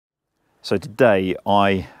So today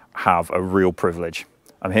I have a real privilege.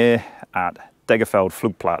 I'm here at Deggerfeld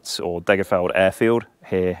Flugplatz, or Deggerfeld Airfield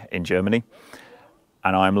here in Germany,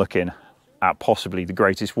 and I'm looking at possibly the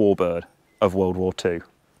greatest warbird of World War II,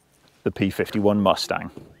 the P-51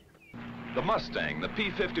 Mustang. The Mustang, the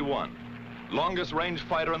P-51, longest range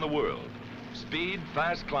fighter in the world. Speed,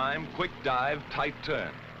 fast climb, quick dive, tight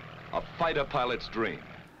turn. A fighter pilot's dream.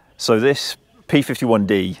 So this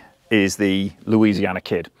P-51D is the Louisiana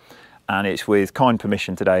Kid, and it's with kind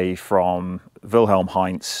permission today from Wilhelm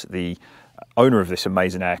Heinz, the owner of this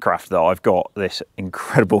amazing aircraft, that I've got this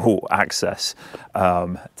incredible access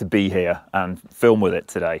to be here and film with it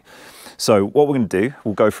today. So what we're going to do,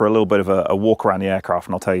 we'll go for a little bit of a walk around the aircraft,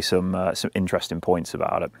 and I'll tell you some interesting points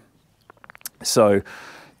about it. So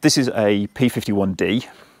this is a P-51D.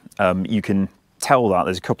 You can tell that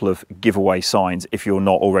there's a couple of giveaway signs if you're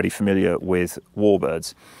not already familiar with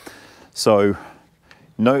warbirds. So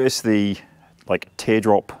notice the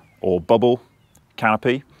teardrop or bubble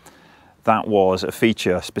canopy. That was a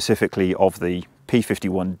feature specifically of the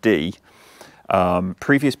P-51D.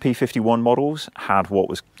 Previous P-51 models had what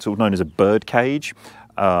was sort of known as a bird cage,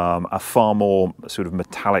 a far more sort of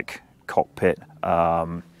metallic cockpit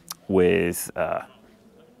with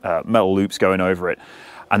metal loops going over it,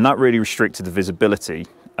 and that really restricted the visibility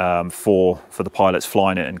for the pilots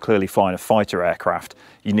flying it. And clearly, flying a fighter aircraft,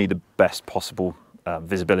 you need the best possible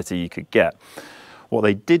visibility you could get. What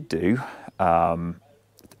they did do,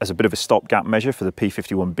 as a bit of a stopgap measure for the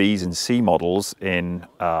P-51Bs and C models in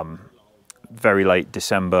very late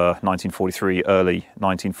December 1943, early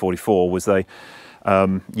 1944, was they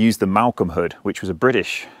used the Malcolm hood, which was a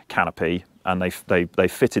British canopy, and they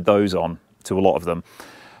fitted those on to a lot of them,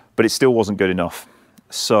 but it still wasn't good enough.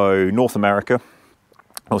 So North American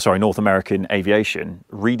Aviation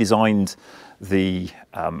redesigned the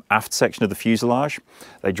aft section of the fuselage.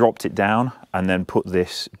 They dropped it down and then put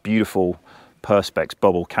this beautiful Perspex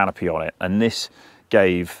bubble canopy on it, and this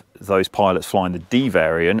gave those pilots flying the D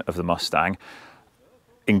variant of the Mustang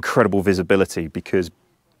incredible visibility, because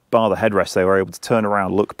bar the headrest, they were able to turn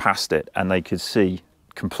around, look past it, and they could see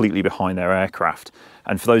completely behind their aircraft.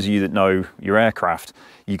 And for those of you that know your aircraft,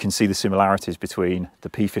 you can see the similarities between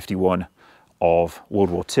the P-51 of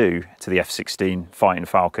World War II to the F-16 Fighting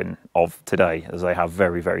Falcon of today, as they have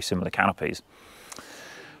very, very similar canopies.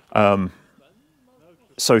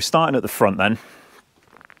 So starting at the front then,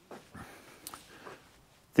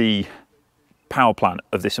 the power plant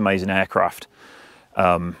of this amazing aircraft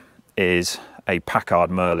is a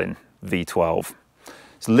Packard Merlin V12.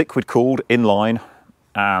 It's liquid cooled, inline,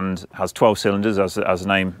 and has 12 cylinders, as the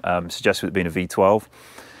name suggests, with it being a V12.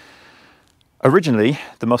 Originally,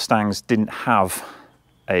 the Mustangs didn't have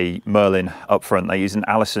a Merlin up front. They used an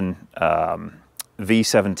Allison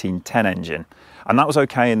V1710 engine, and that was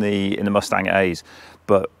okay in the Mustang A's.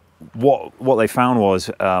 But what they found was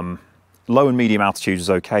low and medium altitude was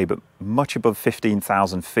okay, but much above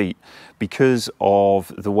 15,000 feet, because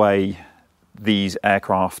of the way these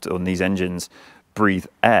aircraft or these engines breathe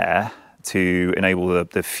air to enable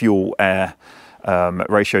the fuel-air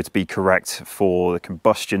ratio to be correct for the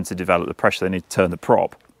combustion to develop the pressure they need to turn the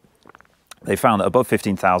prop. They found that above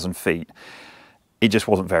 15,000 feet, it just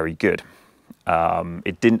wasn't very good.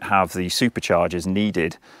 It didn't have the superchargers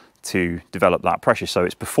needed to develop that pressure, so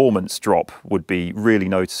its performance drop would be really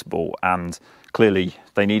noticeable, and clearly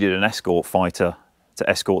they needed an escort fighter to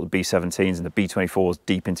escort the B-17s and the B-24s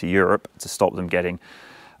deep into Europe to stop them getting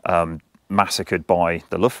massacred by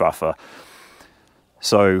the Luftwaffe.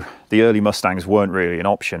 So the early Mustangs weren't really an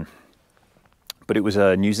option. But it was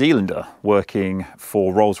a New Zealander working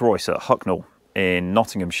for Rolls-Royce at Hucknall in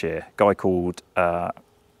Nottinghamshire, a guy called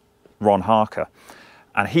Ron Harker.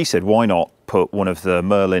 And he said, why not put one of the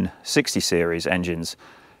Merlin 60 series engines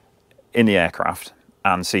in the aircraft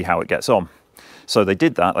and see how it gets on? So they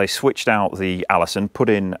did that. They switched out the Allison, put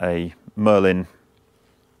in a Merlin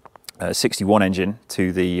 61 engine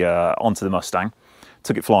to the onto the Mustang,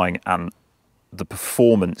 took it flying, and the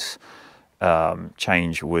performance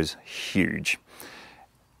change was huge.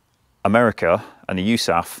 America and the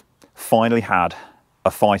USAF finally had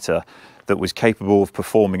a fighter that was capable of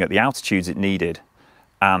performing at the altitudes it needed,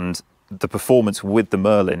 and the performance with the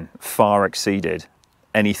Merlin far exceeded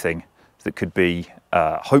anything that could be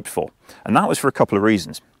hoped for. And that was for a couple of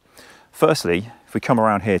reasons. Firstly, if we come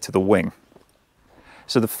around here to the wing.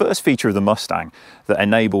 So the first feature of the Mustang that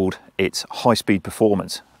enabled its high-speed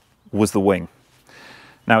performance was the wing.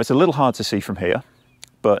 Now, it's a little hard to see from here,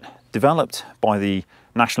 but developed by the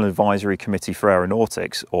National Advisory Committee for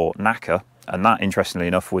Aeronautics, or NACA, and that, interestingly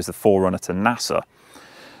enough, was the forerunner to NASA.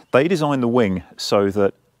 They designed the wing so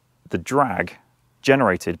that the drag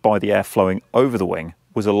generated by the air flowing over the wing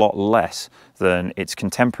was a lot less than its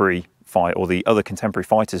contemporary fight or the other contemporary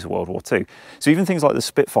fighters of World War II. So even things like the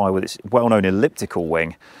Spitfire with its well-known elliptical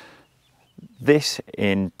wing, this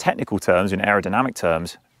in technical terms, in aerodynamic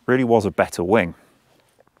terms, really was a better wing.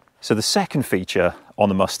 So the second feature on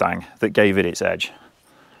the Mustang that gave it its edge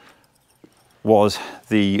was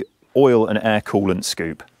the oil and air coolant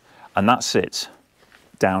scoop, and that sits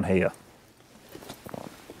down here.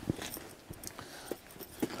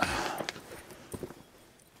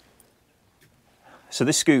 So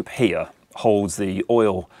this scoop here holds the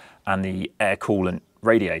oil and the air coolant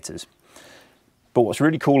radiators. But what's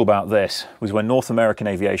really cool about this was when North American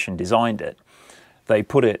Aviation designed it, they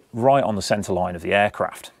put it right on the center line of the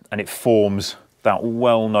aircraft, and it forms that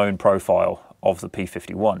well-known profile of the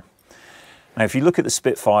P-51. Now, if you look at the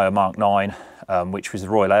Spitfire Mark 9, which was the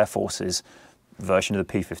Royal Air Force's version of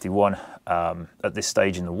the P-51 at this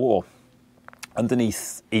stage in the war,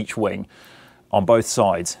 underneath each wing, on both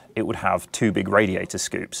sides, it would have two big radiator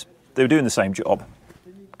scoops. They were doing the same job.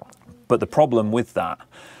 But the problem with that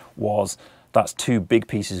was that's two big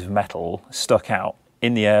pieces of metal stuck out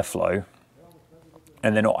in the airflow,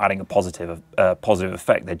 and they're not adding a positive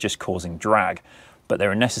effect, they're just causing drag. But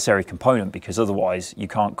they're a necessary component because otherwise you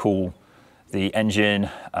can't cool the engine,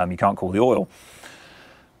 you can't cool the oil,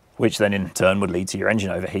 which then in turn would lead to your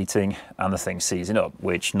engine overheating and the thing seizing up,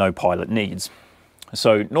 which no pilot needs.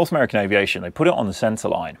 So North American Aviation, they put it on the center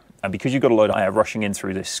line, and because you've got a load of air rushing in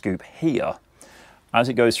through this scoop here, as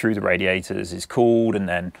it goes through the radiators, is cooled and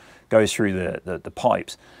then goes through the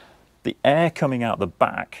pipes, the air coming out the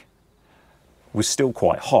back was still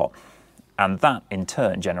quite hot, and that in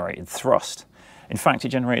turn generated thrust. In fact, it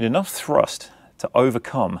generated enough thrust to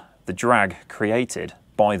overcome the drag created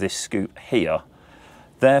by this scoop here.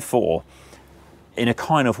 Therefore, in a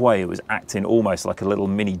kind of way, it was acting almost like a little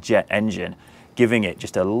mini jet engine, giving it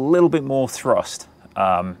just a little bit more thrust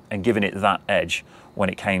and giving it that edge when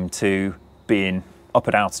it came to being up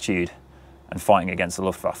at altitude and fighting against the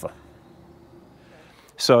Luftwaffe.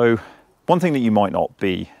 So one thing that you might not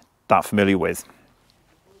be that familiar with,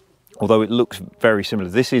 although it looks very similar,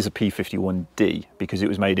 this is a P-51D because it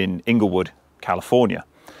was made in Inglewood, California.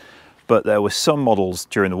 But there were some models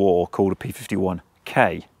during the war called a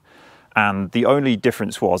P-51K. And the only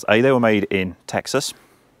difference was, A, they were made in Texas,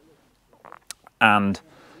 and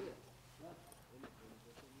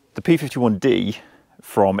the P-51D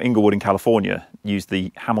from Inglewood in California used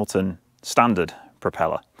the Hamilton standard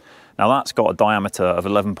propeller. Now that's got a diameter of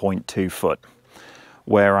 11.2 foot,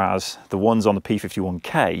 whereas the ones on the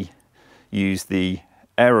P-51K used the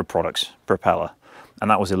Aero Products propeller, and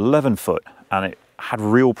that was 11 foot, and it had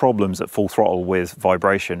real problems at full throttle with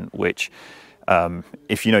vibration, which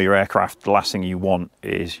if you know your aircraft, the last thing you want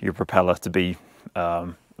is your propeller to be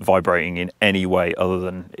vibrating in any way other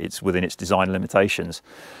than it's within its design limitations.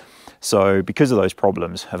 So because of those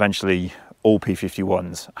problems, eventually all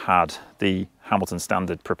P-51s had the Hamilton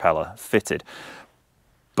standard propeller fitted,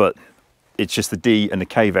 but it's just the D and the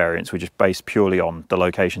K variants were just based purely on the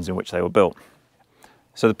locations in which they were built.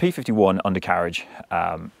 So the P-51 undercarriage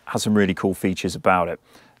has some really cool features about it.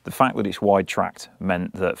 The fact that it's wide-tracked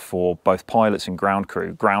meant that for both pilots and ground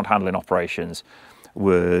crew, ground handling operations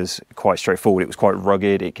was quite straightforward. It was quite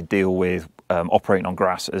rugged. It could deal with operating on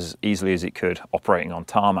grass as easily as it could operating on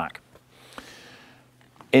tarmac.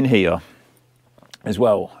 In here, as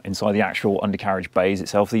well, inside the actual undercarriage bays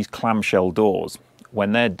itself, these clamshell doors,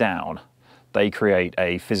 when they're down, they create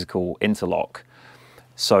a physical interlock.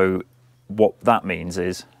 So what that means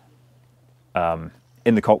is,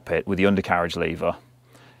 in the cockpit with the undercarriage lever,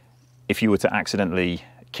 if you were to accidentally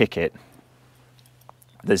kick it,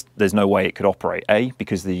 there's no way it could operate. A,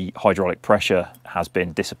 because the hydraulic pressure has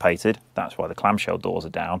been dissipated, that's why the clamshell doors are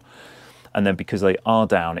down, and then because they are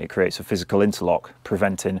down, it creates a physical interlock,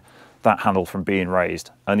 preventing that handle from being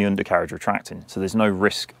raised and the undercarriage retracting. So there's no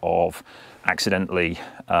risk of accidentally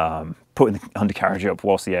putting the undercarriage up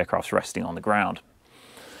whilst the aircraft's resting on the ground.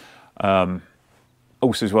 Also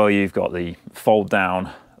as well, you've got the fold down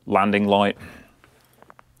landing light,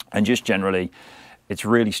 and just generally it's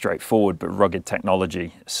really straightforward but rugged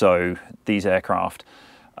technology. So these aircraft,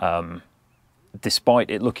 despite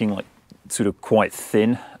it looking like sort of quite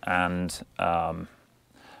thin and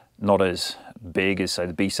not as big as, say,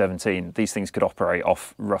 the B-17, these things could operate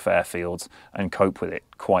off rough airfields and cope with it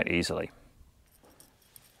quite easily.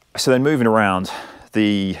 So then moving around,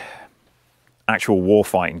 the actual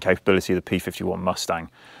warfighting capability of the P-51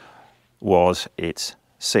 Mustang was its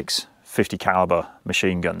 6 50 caliber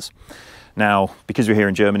machine guns. Now, because we're here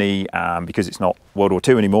in Germany and because it's not World War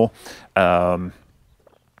II anymore, it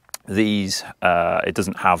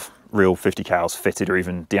doesn't have real 50 cals fitted or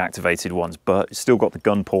even deactivated ones, but it's still got the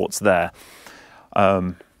gun ports there.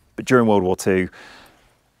 But during World War II,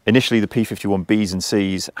 initially the P-51 Bs and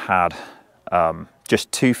Cs had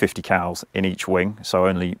just 2 50 cals in each wing, so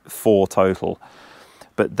only 4 total.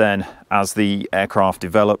 But then as the aircraft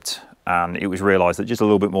developed and it was realised that just a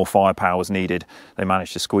little bit more firepower was needed, they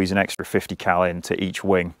managed to squeeze an extra 50 cal into each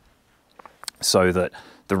wing, so that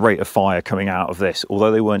the rate of fire coming out of this,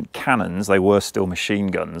 although they weren't cannons, they were still machine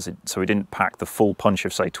guns, so we didn't pack the full punch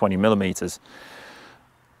of, say, 20 millimeters.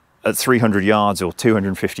 At 300 yards or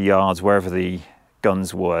 250 yards, wherever the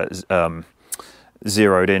guns were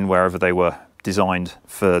zeroed in, wherever they were designed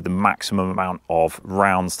for the maximum amount of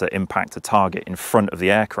rounds to impact a target in front of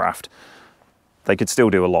the aircraft, they could still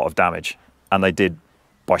do a lot of damage, and they did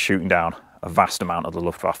by shooting down a vast amount of the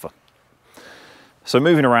Luftwaffe. So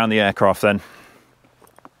moving around the aircraft then,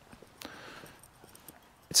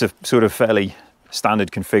 it's a sort of fairly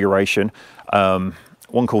standard configuration.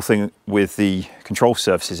 One cool thing with the control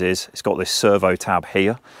surfaces is it's got this servo tab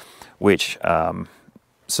here, which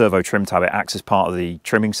servo trim tab, it acts as part of the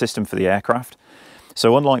trimming system for the aircraft.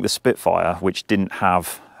 So unlike the Spitfire, which didn't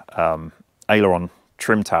have aileron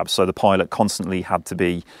trim tabs, so the pilot constantly had to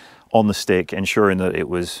be on the stick ensuring that it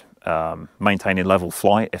was maintaining level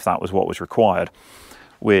flight if that was what was required.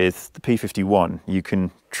 With the P-51, you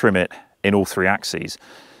can trim it in all 3 axes,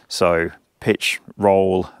 so pitch,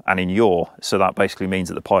 roll and in yaw. So that basically means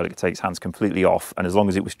that the pilot could take his hands completely off, and as long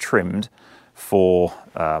as it was trimmed for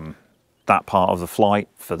that part of the flight,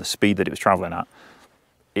 for the speed that it was traveling at,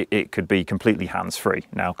 it could be completely hands-free.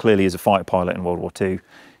 Now clearly as a fighter pilot in World War II,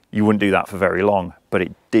 you wouldn't do that for very long, but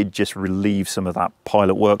it did just relieve some of that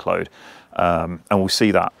pilot workload, and we'll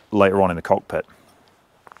see that later on in the cockpit.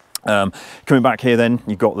 Coming back here then,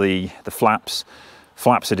 you've got the flaps.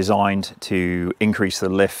 Flaps are designed to increase the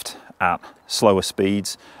lift at slower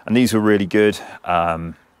speeds, and these were really good.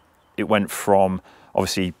 It went from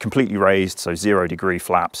obviously completely raised, so 0 degree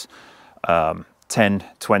flaps, 10,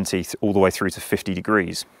 20, all the way through to 50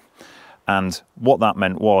 degrees. And what that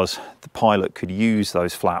meant was the pilot could use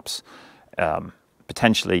those flaps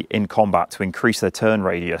potentially in combat to increase their turn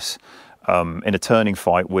radius in a turning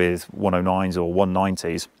fight with 109s or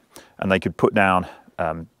 190s, and they could put down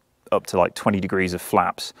up to like 20 degrees of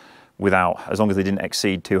flaps without, as long as they didn't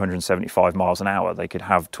exceed 275 miles an hour, they could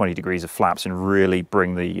have 20 degrees of flaps and really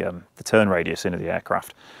bring the turn radius into the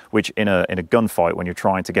aircraft, which in a gunfight, when you're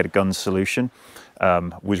trying to get a gun solution,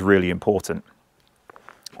 was really important.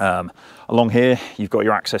 Along here, you've got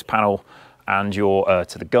your access panel and your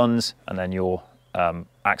to the guns, and then your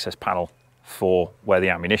access panel for where the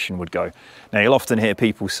ammunition would go. Now you'll often hear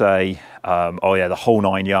people say, oh yeah, the whole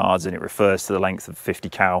 9 yards, and it refers to the length of 50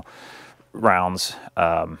 cal rounds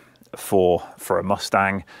for a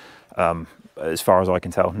Mustang. As far as I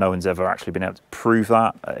can tell, no one's ever actually been able to prove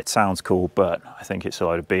that. It sounds cool, but I think it's a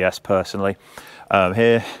load of BS personally.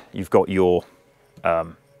 Here you've got your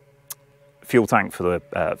fuel tank for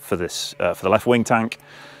the left wing tank.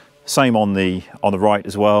 Same on the right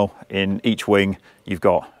as well. In each wing, you've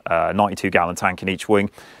got a 92-gallon tank in each wing.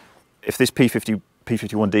 If this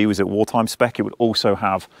P-51D was at wartime spec, it would also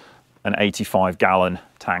have an 85-gallon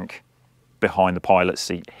tank behind the pilot's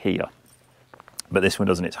seat here. But this one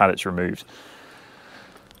doesn't, it's had it removed.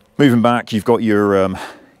 Moving back, you've got your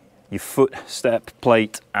footstep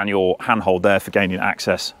plate and your handhold there for gaining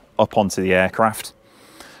access up onto the aircraft.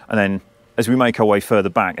 And then as we make our way further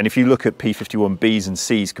back, and if you look at P-51 Bs and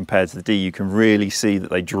Cs compared to the D, you can really see that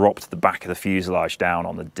they dropped the back of the fuselage down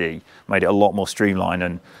on the D, made it a lot more streamlined,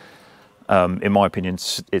 and in my opinion,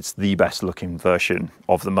 it's the best looking version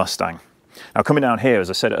of the Mustang. Now coming down here, as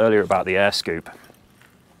I said earlier about the air scoop,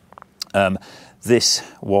 this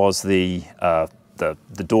was the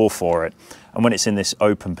door for it, and when it's in this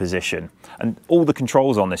open position, and all the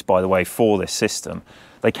controls on this, by the way, for this system,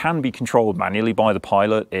 they can be controlled manually by the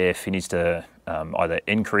pilot if he needs to either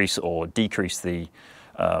increase or decrease the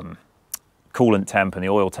coolant temp and the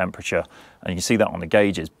oil temperature, and you can see that on the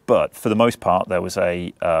gauges. But for the most part, there was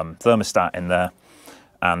a thermostat in there,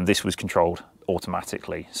 and this was controlled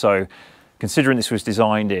automatically. So considering this was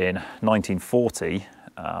designed in 1940,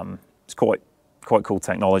 it's quite cool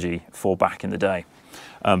technology for back in the day.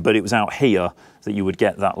 But it was out here that you would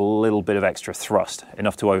get that little bit of extra thrust,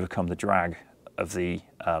 enough to overcome the drag of the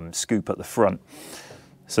scoop at the front.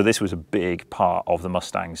 So this was a big part of the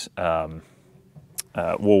Mustang's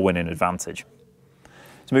war-winning advantage.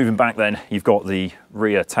 So moving back then, you've got the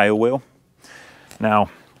rear tail wheel. Now,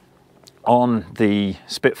 on the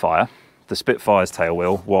Spitfire's tail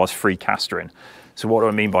wheel was free castering. So what do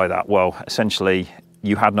I mean by that? Well, essentially,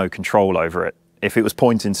 you had no control over it. If it was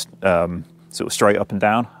pointing sort of straight up and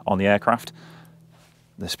down on the aircraft,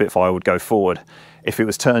 the Spitfire would go forward. If it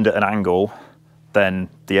was turned at an angle, then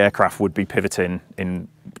the aircraft would be pivoting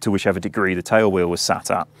to whichever degree the tail wheel was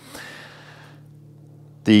sat at.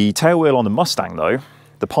 The tail wheel on the Mustang though,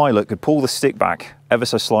 the pilot could pull the stick back ever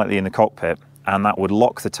so slightly in the cockpit, and that would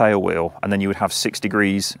lock the tail wheel, and then you would have 6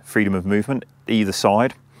 degrees freedom of movement either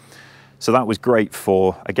side. So that was great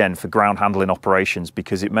for, again, for ground handling operations,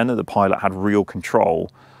 because it meant that the pilot had real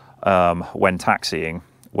control when taxiing,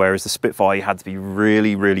 whereas the Spitfire you had to be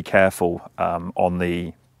really, really careful on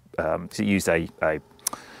the, it used a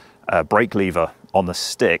brake lever on the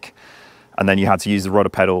stick, and then you had to use the rudder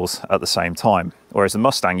pedals at the same time. Whereas the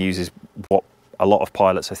Mustang uses what a lot of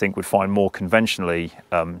pilots I think would find more conventionally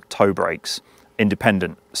toe brakes,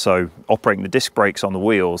 independent. So operating the disc brakes on the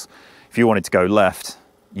wheels, if you wanted to go left,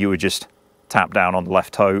 you would just tap down on the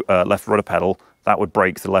left rudder pedal, that would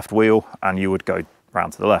brake the left wheel, and you would go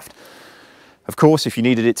round to the left. Of course, if you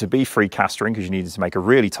needed it to be free castering, because you needed to make a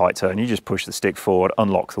really tight turn, you just push the stick forward,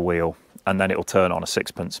 unlock the wheel, and then it'll turn on a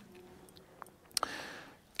sixpence.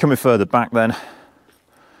 Coming further back then,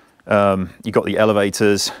 you've got the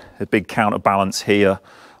elevators, a big counterbalance here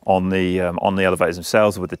on the elevators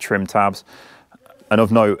themselves with the trim tabs. And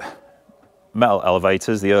of note, metal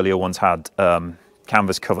elevators, the earlier ones had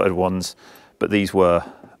canvas covered ones, but these were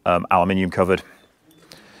aluminium covered.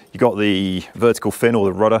 You got the vertical fin or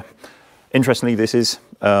the rudder. Interestingly, this is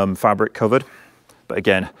fabric covered, but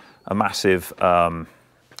again, a massive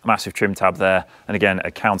trim tab there, and again,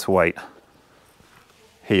 a counterweight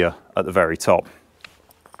here at the very top.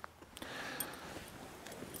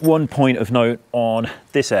 One point of note on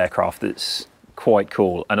this aircraft that's quite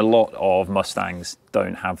cool, and a lot of Mustangs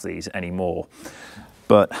don't have these anymore,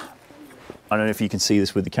 but I don't know if you can see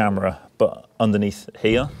this with the camera, but underneath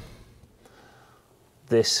here,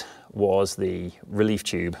 this was the relief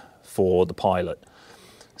tube for the pilot.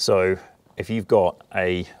 So if you've got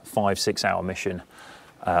a 5-6 hour mission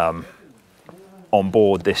on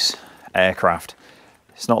board this aircraft,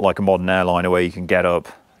 it's not like a modern airliner where you can get up,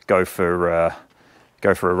 go for a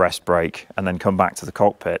rest break, and then come back to the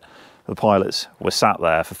cockpit. The pilots were sat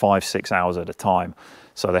there for 5-6 hours at a time,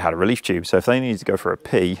 so they had a relief tube. So if they needed to go for a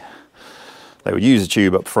pee, they would use a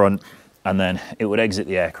tube up front, and then it would exit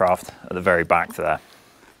the aircraft at the very back there.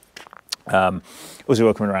 Also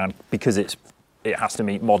working around, because it has to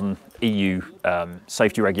meet modern EU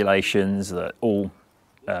safety regulations that all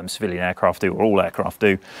civilian aircraft do, or all aircraft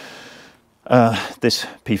do. This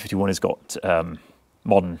P-51 has got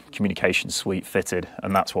modern communication suite fitted,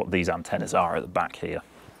 and that's what these antennas are at the back here.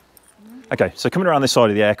 Okay, so coming around this side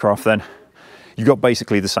of the aircraft then, you've got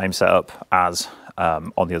basically the same setup as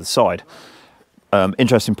on the other side.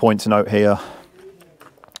 Interesting point to note here,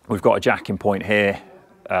 we've got a jacking point here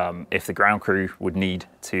if the ground crew would need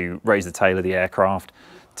to raise the tail of the aircraft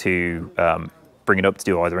to bring it up to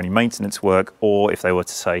do either any maintenance work, or if they were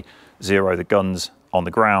to say zero the guns on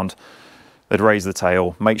the ground, they'd raise the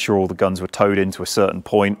tail, make sure all the guns were towed into a certain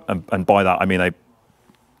point, and by that I mean they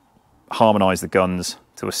harmonise the guns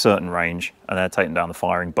to a certain range, and then taking down the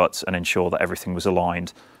firing butts and ensure that everything was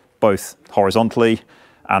aligned both horizontally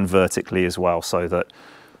and vertically as well, so that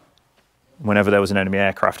whenever there was an enemy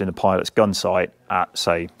aircraft in the pilot's gun sight at,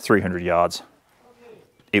 say, 300 yards,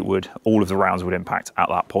 all of the rounds would impact at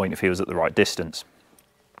that point if he was at the right distance.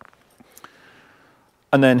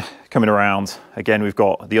 And then coming around, again, we've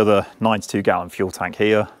got the other 92-gallon fuel tank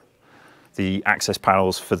here, the access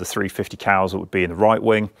panels for the 350 cals that would be in the right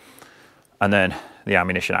wing, and then the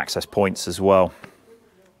ammunition access points as well.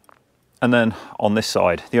 And then on this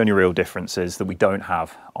side, the only real difference is that we don't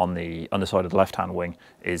have on the underside of the left-hand wing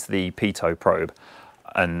is the pitot probe.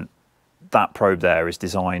 And that probe there is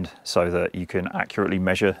designed so that you can accurately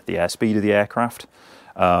measure the airspeed of the aircraft.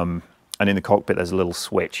 And in the cockpit, there's a little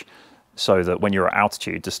switch so that when you're at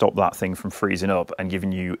altitude, to stop that thing from freezing up and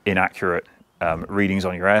giving you inaccurate readings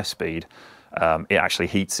on your airspeed, it actually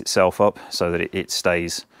heats itself up so that it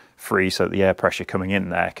stays free, so that the air pressure coming in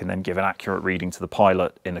there can then give an accurate reading to the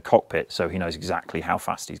pilot in the cockpit, so he knows exactly how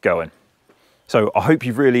fast he's going. So I hope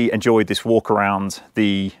you've really enjoyed this walk around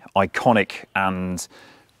the iconic and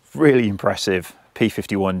really impressive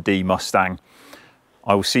P-51D Mustang.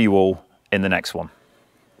 I will see you all in the next one.